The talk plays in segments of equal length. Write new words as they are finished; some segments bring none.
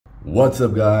What's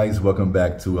up guys, welcome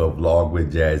back to a vlog with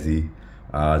Jazzy।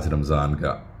 आज रमज़ान का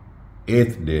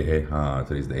 8th day है, हाँ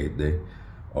today's the 8th day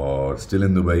और still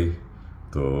in Dubai.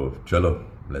 तो चलो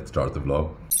let's start the vlog।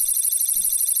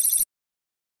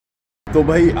 तो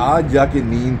भाई आज जाके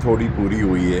नींद थोड़ी पूरी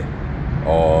हुई है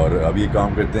और अब ये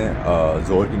काम करते हैं,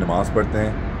 ज़ोहर की नमाज़ पढ़ते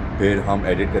हैं, फिर हम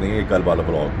एडिट करेंगे कल वाला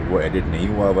व्लॉग। वो एडिट नहीं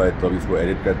हुआ हुआ है तो अब इसको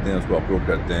एडिट करते हैं, उसको अपलोड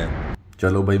करते हैं।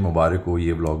 चलो भाई मुबारक हो,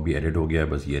 ये व्लॉग भी एडिट हो गया है,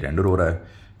 बस ये रेंडर हो रहा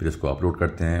है, फिर इसको अपलोड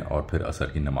करते हैं और फिर असर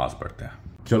की नमाज़ पढ़ते हैं।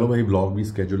 चलो भाई व्लॉग भी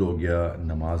स्केड्यूल हो गया,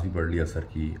 नमाज भी पढ़ ली असर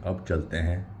की, अब चलते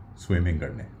हैं स्विमिंग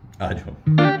करने। आ जाओ।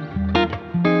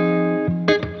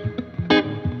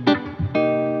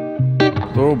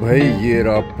 तो भाई ये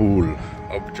रहा पूल,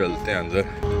 अब चलते हैं अंदर।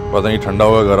 पता नहीं ठंडा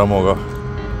होगा गर्म होगा।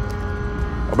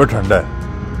 अबे ठंडा है,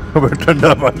 अबे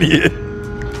ठंडा पानी है।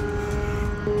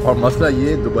 और मसला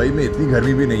ये दुबई में इतनी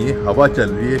गर्मी भी नहीं है, हवा चल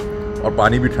रही है और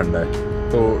पानी भी ठंडा है,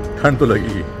 तो ठंड तो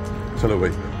लगेगी। चलो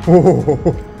भाई,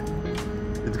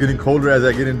 it's getting colder as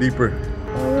I get in deeper।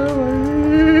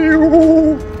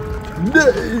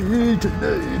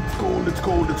 It's cold, it's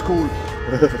cold, it's cold।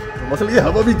 मसला ये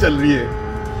हवा भी चल रही है।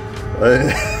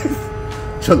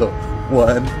 चलो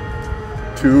 1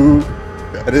 2,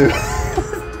 अरे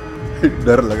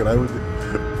डर लग रहा है मुझे।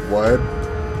 1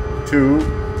 2,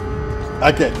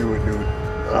 I can't do it, dude।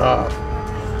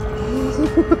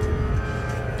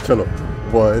 चलो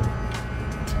 1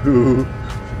 2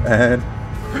 and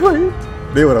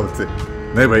नहीं हो रहा मुझसे।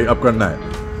 नहीं भाई अब करना है।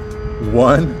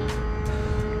 1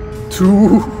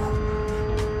 2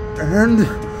 and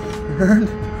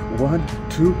 1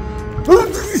 2।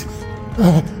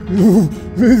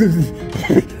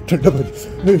 ठंडा पानी,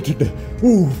 ठंडा,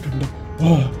 ठंडा।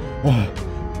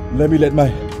 Let me let my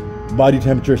body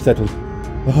temperature settle।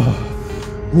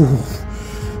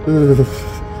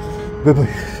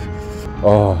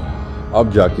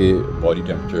 अब जाके बॉडी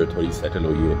टेम्परेचर थोड़ी सेटल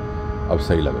हुई है, अब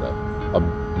सही लग रहा है। अब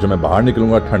जब मैं बाहर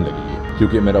निकलूँगा ठंड लगेगी,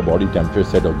 क्योंकि मेरा बॉडी टेम्परेचर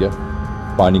सेट हो गया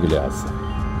पानी के लिहाज से।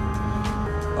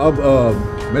 अब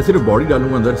मैं सिर्फ बॉडी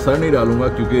डालूँगा अंदर, सर नहीं डालूँगा,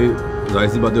 क्योंकि जाहिर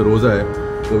सी बात है रोज़ा है,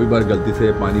 तो भी बार गलती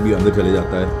से पानी भी अंदर चले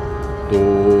जाता है, तो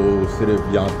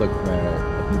सिर्फ यहाँ तक मैं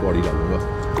अपनी बॉडी डालूँगा,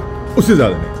 उससे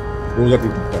ज़्यादा नहीं। रोज़ा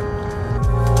टूट सकता है।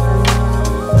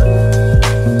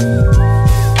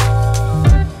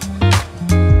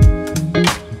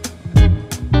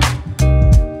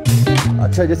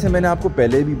 अच्छा, जैसे मैंने आपको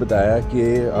पहले भी बताया कि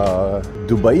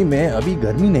दुबई में अभी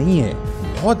गर्मी नहीं है,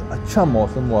 बहुत अच्छा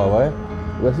मौसम हुआ है।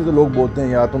 वैसे तो लोग बोलते हैं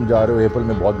यार तुम जा रहे हो अप्रैल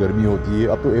में बहुत गर्मी होती है,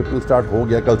 अब तो अप्रैल स्टार्ट हो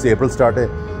गया, कल से अप्रैल स्टार्ट है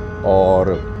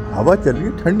और हवा चल रही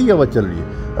है, ठंडी हवा चल रही है।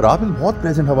 रात में बहुत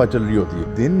प्लेजेंट हवा चल रही होती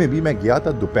है। दिन में भी मैं गया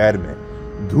था, दोपहर में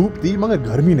धूप थी मगर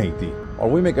गर्मी नहीं थी। और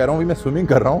वही मैं कह रहा हूँ, मैं स्विमिंग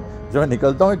कर रहा हूँ, जब मैं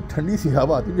निकलता हूँ एक ठंडी सी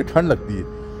हवा आती है, मुझे ठंड लगती है,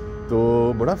 तो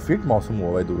बड़ा फिट मौसम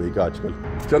हुआ है दुबई का आजकल।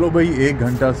 चलो भाई 1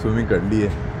 घंटा स्विमिंग कर ली है,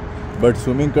 बट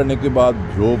स्विमिंग करने के बाद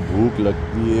जो भूख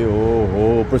लगती है, ओ हो,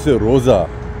 ऊपर से रोज़ा।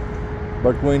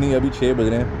 बट कोई नहीं, अभी 6 बज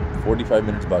रहे हैं, 45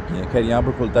 मिनट्स बाकी हैं। खैर यहाँ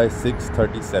पर खुलता है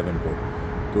 6:37 को,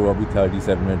 तो अभी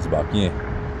 37 मिनट्स बाकी हैं,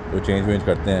 तो चेंज वेंज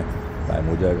करते हैं, टाइम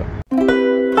हो जाएगा।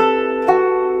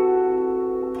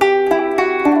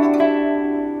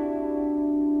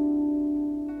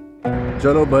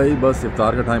 चलो भाई बस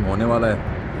इफ्तार का टाइम होने वाला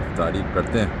है, इफ्तारी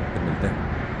करते हैं, फिर मिलते हैं।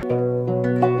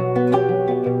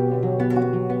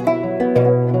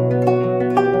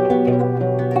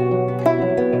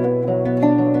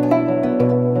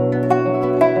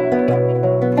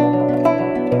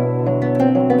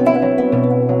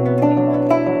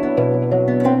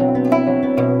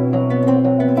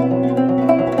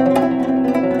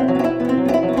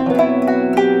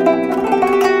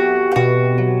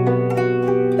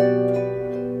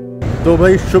 तो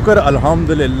भाई शुक्र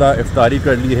अल्हम्दुलिल्लाह इफ्तारी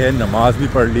कर ली है, नमाज भी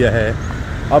पढ़ लिया है।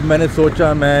 अब मैंने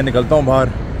सोचा मैं निकलता हूँ बाहर।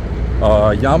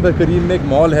 यहाँ पर करीब में एक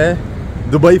मॉल है,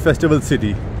 दुबई फेस्टिवल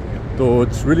सिटी, तो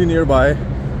इट्स रियली नियर बाय।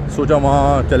 सोचा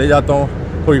वहाँ चले जाता हूँ,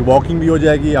 थोड़ी वॉकिंग भी हो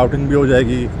जाएगी, आउटिंग भी हो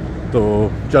जाएगी,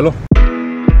 तो चलो।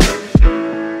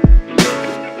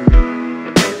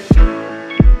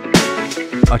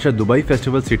 अच्छा, दुबई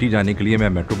फेस्टिवल सिटी जाने के लिए मैं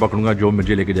मेट्रो पकड़ूंगा, जो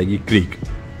मुझे लेके जाएगी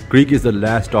creek is the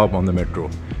last stop on the metro.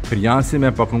 फिर यहाँ से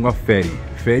मैं पकड़ूंगा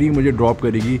फेरी मुझे ड्रॉप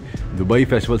करेगी दुबई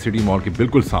फेस्टिवल सिटी मॉल के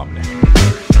बिल्कुल सामने।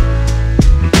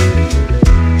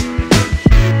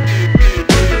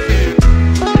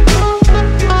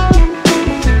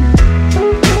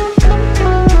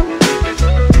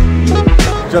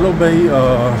 चलो भाई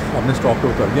अपने स्टॉप पे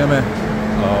उतर गया मैं।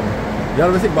 यार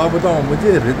वैसे एक बात बताऊँ,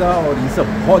 मुझे रिदा और ये सब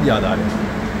बहुत याद आ रहे हैं,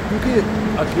 क्योंकि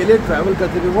अकेले ट्रैवल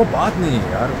करते हुए वो बात नहीं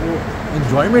है यार, वो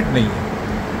इन्जॉयमेंट नहीं है।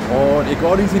 और एक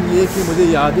और रीज़न ये कि मुझे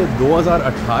याद है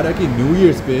 2018 की न्यू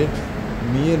ईयर्स पे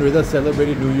me and Rida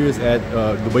celebrated new years eight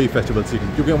Dubai festival city,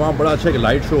 क्योंकि वहाँ बड़ा अच्छा एक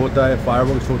लाइट शो होता है,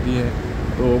 फायरवर्क्स होती हैं,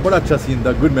 तो बड़ा अच्छा सीन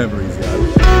था। गुड मेमोरीज यार।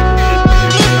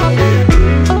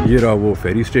 ये रहा वो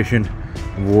फेरी स्टेशन,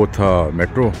 वो था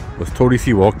मेट्रो, बस थोड़ी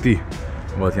सी वॉक थी,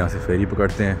 बस यहाँ से फेरी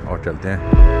पकड़ते हैं और चलते हैं।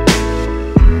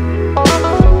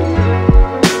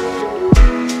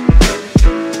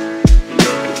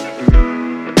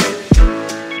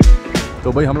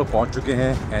 तो भाई हम लोग पहुँच चुके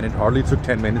हैं and it hardly took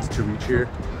 10 minutes to reach here.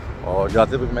 और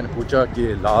जाते वक्त मैंने पूछा कि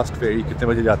लास्ट फेरी कितने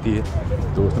बजे जाती है,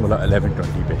 तो उसने बोला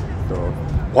 11:20 पे, तो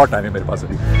बहुत टाइम है मेरे पास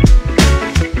अभी।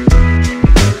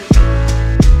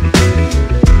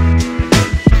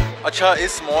 अच्छा,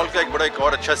 इस मॉल का एक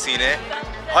और अच्छा सीन है,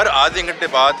 हर आधे घंटे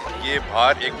बाद ये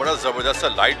बाहर एक बड़ा ज़बरदस्त सा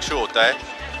लाइट शो होता है,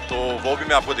 तो वो भी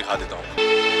मैं आपको दिखा देता हूँ।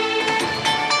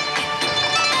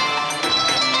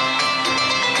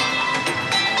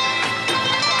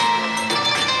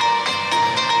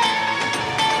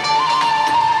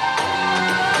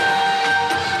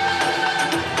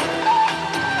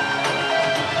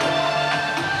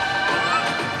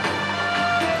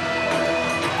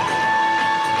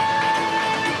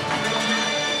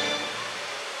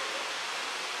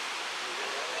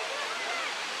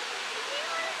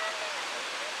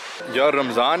 यार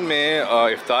रमज़ान में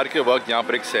इफ्तार के वक्त यहाँ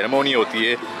पर एक सेरेमनी होती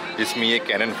है जिसमें ये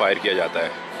कैनन फायर किया जाता है।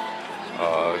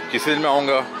 किसी दिन मैं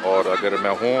आऊँगा और अगर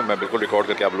मैं हूँ मैं बिल्कुल रिकॉर्ड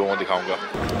करके आप लोगों को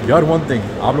दिखाऊँगा। यार वन थिंग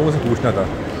आप लोगों से पूछना था,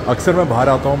 अक्सर मैं बाहर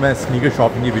आता हूँ, मैं स्नीकर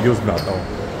शॉपिंग की वीडियोस बनाता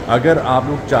हूँ। अगर आप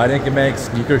लोग चाह रहे हैं कि मैं एक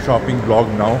स्नीकर शॉपिंग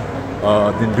ब्लॉग बनाऊँ,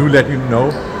 then do let me know,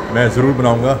 मैं ज़रूर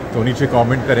बनाऊँगा। तो नीचे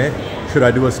कमेंट करें should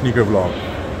I do a sneaker blog,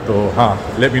 तो हाँ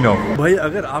लेट मी नो। भाई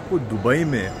अगर आपको दुबई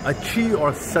में अच्छी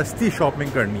और सस्ती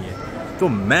शॉपिंग करनी है तो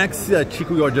मैक्स से अच्छी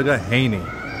कोई और जगह है ही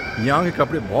नहीं। यहाँ के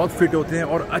कपड़े बहुत फिट होते हैं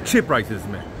और अच्छे प्राइसेस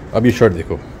में। अब ये शर्ट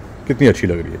देखो कितनी अच्छी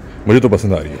लग रही है, मुझे तो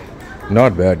पसंद आ रही है,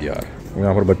 नॉट बैड यार।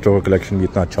 यहाँ पर बच्चों का कलेक्शन भी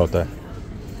इतना अच्छा होता है।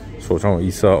 सोच रहा हूँ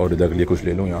ईसा और रिदा के लिए कुछ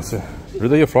ले लूँ यहाँ से।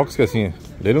 रिदा ये फ्रॉक्स कैसी हैं,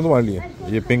 ले लूँ तुम्हारे लिए?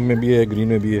 ये पिंक में भी है, ग्रीन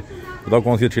में भी है, बताओ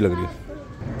कौन सी अच्छी लग रही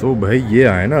है। तो भाई ये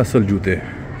आए ना असल जूते,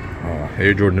 हाँ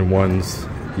एयर जॉर्डन 1s,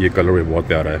 ये कलर भी बहुत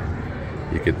प्यारा है।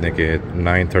 ये कितने के?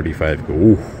 935 के।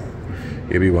 ओह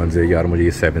ये भी 1s है यार, मुझे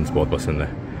ये 7s बहुत पसंद है।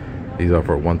 These are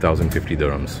for 1050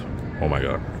 dirhams। Oh my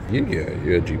god, ये क्या है?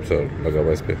 ये अजीब सा लगा हुआ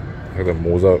है इस पर, अगर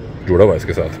मोज़ा जुड़ा हुआ है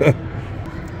इसके साथ।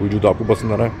 कोई जूता आपको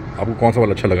पसंद आ रहा है? आपको कौन सा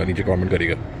वाला अच्छा लगा नीचे कमेंट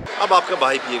करिएगा। अब आपका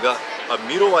भाई पिएगा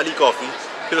अमीरों वाली कॉफ़ी,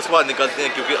 फिर उसके बाद निकलते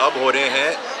हैं क्योंकि अब हो रहे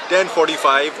हैं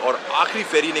 10:45 और आखिरी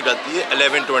फेरी निकलती है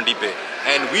 11:20 पे,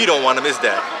 and we don't want to miss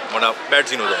that, वरना बैड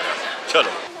सीन हो जाएगा।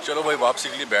 चलो भाई वापसी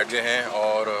के लिए बैठ गए हैं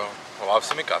और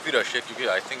वापसी में काफ़ी रश है क्योंकि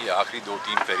आई थिंक ये आखिरी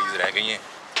 2-3 फेरीज रह गई हैं,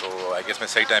 तो आई गेस मैं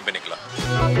सही टाइम पे निकला।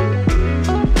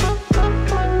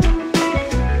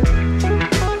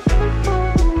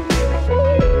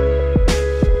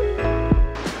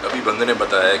 अभी बंदे ने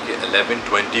बताया कि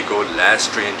 11:20 को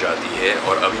लास्ट ट्रेन जाती है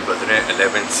और अभी बज रहे हैं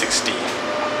 11:16,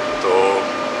 तो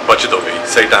बचत हो गई,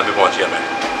 सही टाइम पे पहुंच गया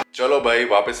मैं। चलो भाई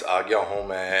वापस आ गया हूँ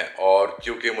मैं, और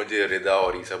क्योंकि मुझे रिदा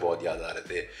और ईसा बहुत याद आ रहे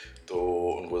थे तो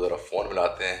उनको ज़रा फ़ोन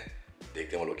मिलाते हैं,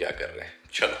 देखते हैं वो लोग क्या कर रहे हैं।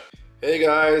 चलो। Hey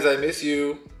guys, I miss you.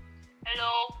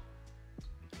 Hello,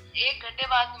 1 घंटे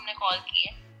बाद तुमने कॉल की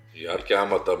है यार? क्या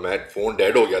मतलब, मैं फ़ोन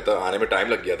डेड हो गया था, आने में टाइम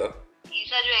लग गया था।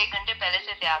 ईसा जो 1 घंटे पहले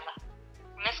से तैयार था,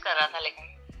 मिस कर रहा था, लेकिन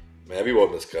मैं भी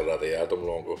बहुत मिस कर रहा था यार तुम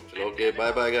लोगों को। चलो okay,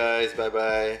 bye bye guys, bye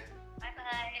bye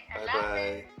bye bye,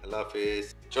 अल्लाह हाफिज़।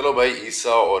 चलो भाई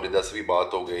ईसा और रिदा से भी बात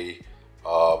हो गई।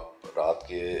 रात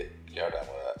के क्या टाइम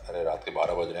हो रहा है? अरे रात के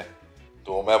 12 बज रहे हैं,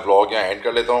 तो मैं ब्लॉग यहाँ एंड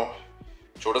कर लेता हूँ।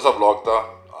 छोटा सा ब्लॉग था,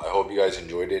 I hope you guys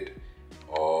enjoyed it,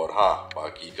 और हाँ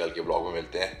बाकी कल के ब्लॉग में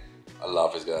मिलते हैं। अल्लाह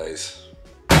हाफिज़ गाइस।